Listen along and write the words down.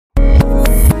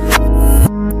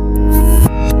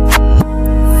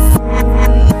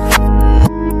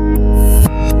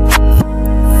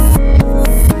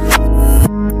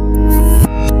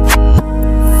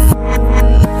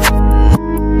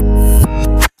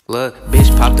Look, bitch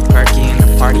popped the perky in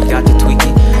the party, got the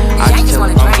tweaking. I just tell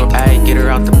her, ayy, get her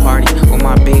out the party with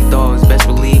my big dogs. Best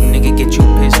believe, nigga, get you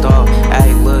pissed off.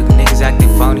 Ayy, look, niggas acting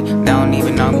phony, they don't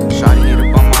even know me. Shawty hit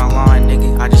up on my line,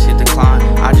 nigga, I just hit the climb.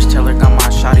 I just tell her, got my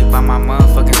shawty by my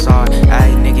motherfucking side.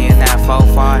 Ayy, nigga, in that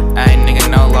 4-5, ayy, nigga,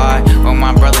 no lie. Oh,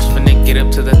 my brothers finna get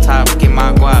up to the top, get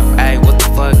my guap. Ayy, what the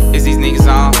fuck is these niggas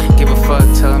on? Give a fuck,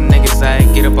 tell them niggas,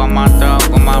 ayy, get up on my throat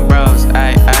with my bros.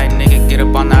 Ayy, nigga, get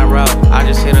up on that road. I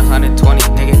just hit 120,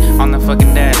 nigga, on the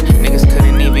fucking dash. Niggas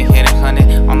couldn't even hit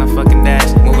 100 on the fucking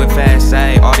dash. Moving fast,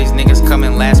 ayy, all these niggas come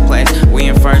in last place. We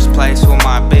in first place with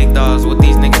my big dogs, what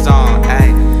these niggas on,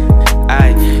 ayy.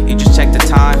 Ayy, you just check the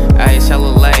time, ayy, it's hella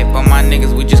late, but my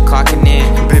niggas, we just clocking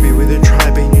in. Baby, with a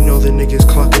tribe, and you know the niggas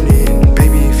clocking in.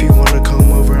 Baby, if you wanna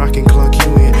come over, I can clock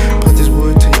you in. Put this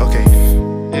wood to you, okay.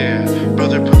 Yeah,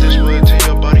 brother, put this wood to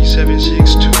your body,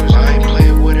 762s. I ain't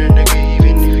playing with a nigga,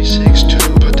 even if he's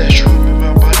 6'2". Put that shroom in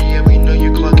my body, yeah, we know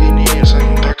you clocking in.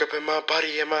 Something dark up in my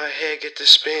body, and my head get to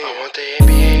spin. I want the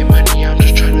NBA money, I'm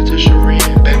just trying to touch the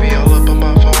rim. Baby, all up on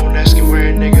my phone, asking where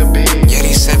a nigga been. Yeah,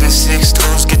 these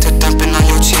 762s get to dumping on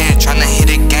your chin. Tryna hit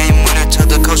a game winner, tell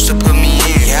the coach to put me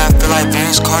in. Yeah, I feel like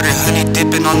Vince Carter, honey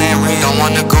dipping on that rim. Don't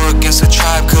wanna go against a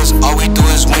tribe, cause all we do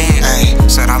is win. Ayy,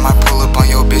 said I might pull up on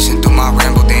your bitch and do my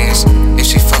ramble dance. If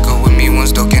she fuckin' with me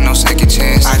once, don't get no second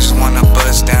chance. I just wanna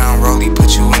bust down, Rolly,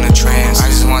 put you in a trance. I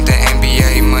just want the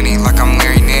NBA money like I'm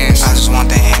Larry Nance. I just want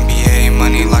the NBA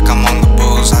money like I'm on the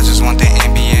Bulls. I just want the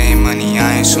NBA money,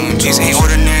 I ain't shooting. These ain't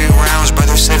ordinary rounds,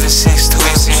 brother, 762.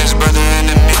 Ain't seen his brother in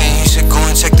a minute, he should go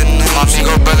and check the news. My big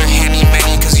old brother handy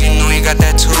manny, cause you know he got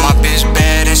that too. My bitch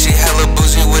bad and she hella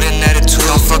bougie with an attitude.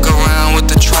 Don't fuck around with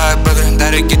the tribe, brother,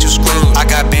 that'll get you screwed. I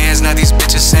got bands, now these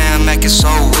bitches say I'm acting so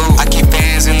rude. I keep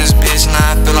fans in this bitch,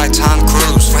 now I feel like Tom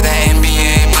Cruise. For that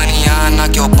NBA money, I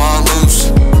knock your ball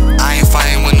loose. I ain't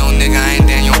fighting with no nigga, I ain't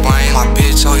Daniel Bryan. My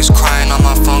bitch always crying on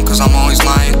my phone cause I'm always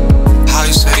lying. How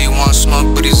he said he want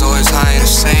smoke, but he's always hiding. The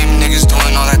same niggas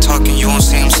doing all that talking, you won't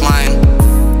see him sliding.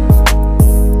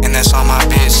 And that's all my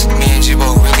bitch. Me and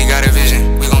Jibo really got a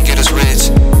vision, we gon' get us rich.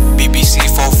 BBC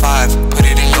 45, put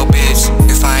it in your bitch.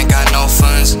 If I ain't got no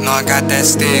funds, no, I got that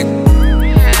stick.